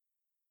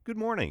Good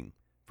morning.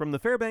 From the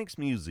Fairbanks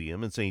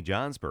Museum in St.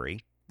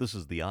 Johnsbury, this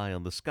is the Eye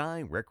on the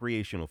Sky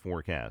recreational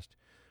forecast.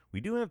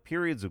 We do have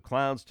periods of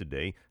clouds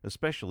today,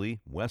 especially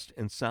west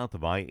and south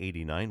of I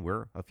 89,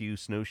 where a few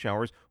snow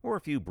showers or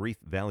a few brief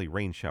valley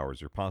rain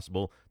showers are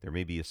possible. There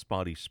may be a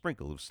spotty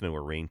sprinkle of snow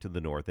or rain to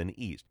the north and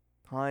east.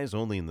 Highs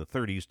only in the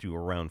 30s to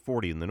around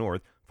 40 in the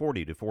north,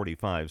 40 to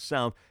 45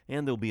 south,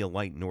 and there'll be a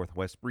light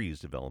northwest breeze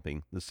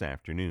developing this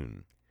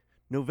afternoon.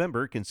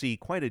 November can see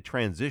quite a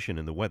transition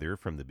in the weather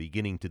from the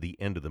beginning to the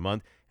end of the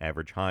month.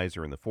 Average highs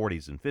are in the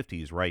 40s and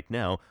 50s right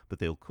now, but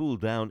they'll cool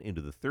down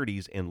into the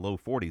 30s and low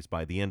 40s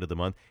by the end of the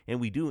month. And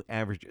we do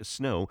average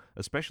snow,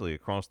 especially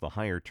across the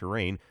higher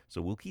terrain,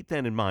 so we'll keep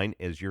that in mind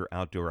as your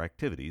outdoor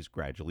activities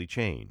gradually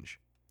change.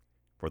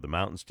 For the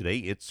mountains today,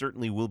 it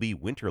certainly will be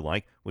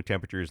winter-like, with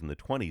temperatures in the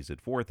 20s at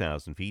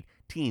 4,000 feet,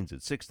 teens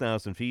at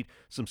 6,000 feet,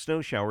 some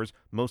snow showers,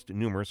 most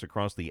numerous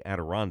across the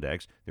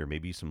Adirondacks. There may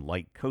be some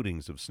light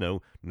coatings of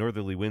snow.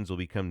 Northerly winds will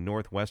become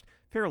northwest,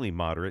 fairly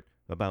moderate,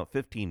 about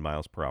 15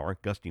 miles per hour,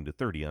 gusting to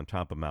 30 on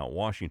top of Mount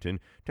Washington.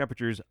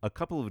 Temperatures a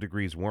couple of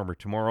degrees warmer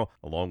tomorrow,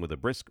 along with a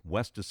brisk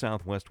west to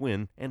southwest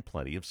wind and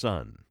plenty of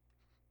sun.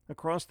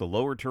 Across the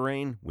lower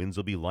terrain, winds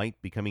will be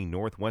light, becoming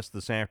northwest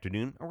this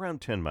afternoon, around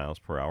 10 miles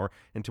per hour,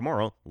 and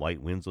tomorrow,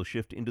 light winds will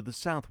shift into the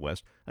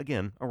southwest,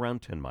 again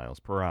around 10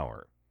 miles per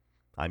hour.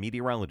 I'm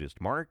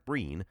meteorologist Mark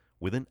Breen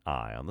with an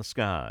eye on the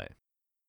sky.